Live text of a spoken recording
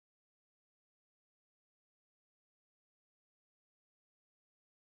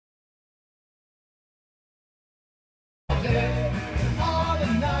day and all the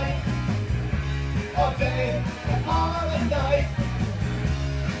night. All day and all the night.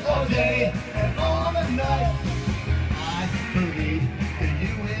 All day and all the night. I believe that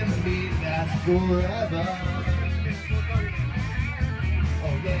you and me last forever.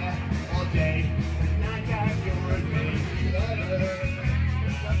 Oh yeah, all day and night got your name together.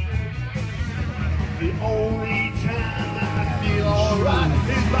 The only time I feel alright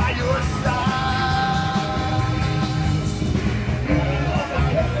is by your side.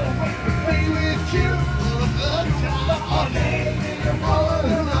 Be with you all the time, all day, all the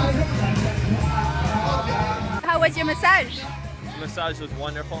night. How was your massage? The massage was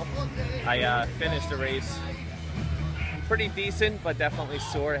wonderful. I finished the race pretty decent, but definitely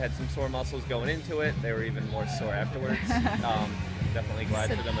sore. I had some sore muscles going into it. They were even more sore afterwards. Definitely glad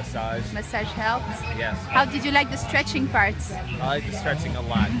for the massage. Massage helped? Yes. How did you like the stretching parts? I like the stretching a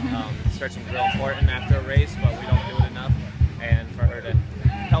lot. Stretching is real important after a race, but we don't do it enough. And for her to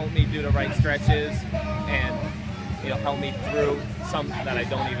help me do the right stretches and help me through some that I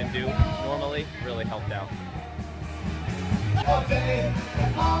don't even do normally really helped out. All day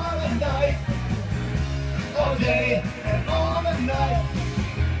and all the night. All day and all the night.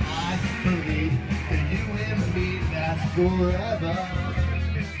 I believe that you and me last forever.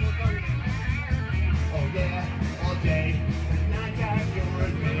 Oh yeah, all day and night got your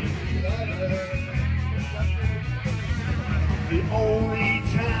name together. The only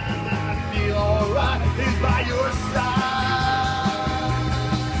time I feel alright is by your side.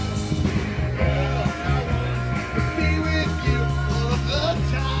 Be with you all the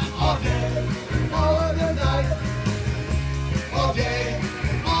time, all day, all the night, all day,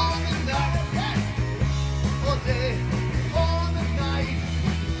 all the night, all day, all the night.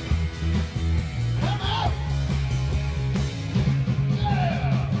 Come on!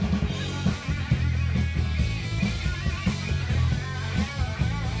 Yeah.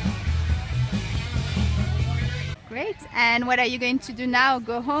 Great. And what are you going to do now?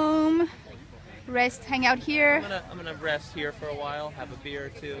 Go home, rest, hang out here? I'm gonna rest here for a while, have a beer or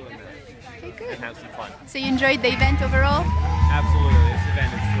two, Okay, good. and have some fun. So you enjoyed the event overall? Absolutely, this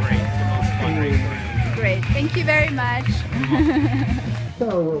event is great. It's the most fun race around. Great. Thank you very much.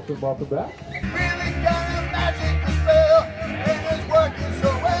 Welcome back. Really gonna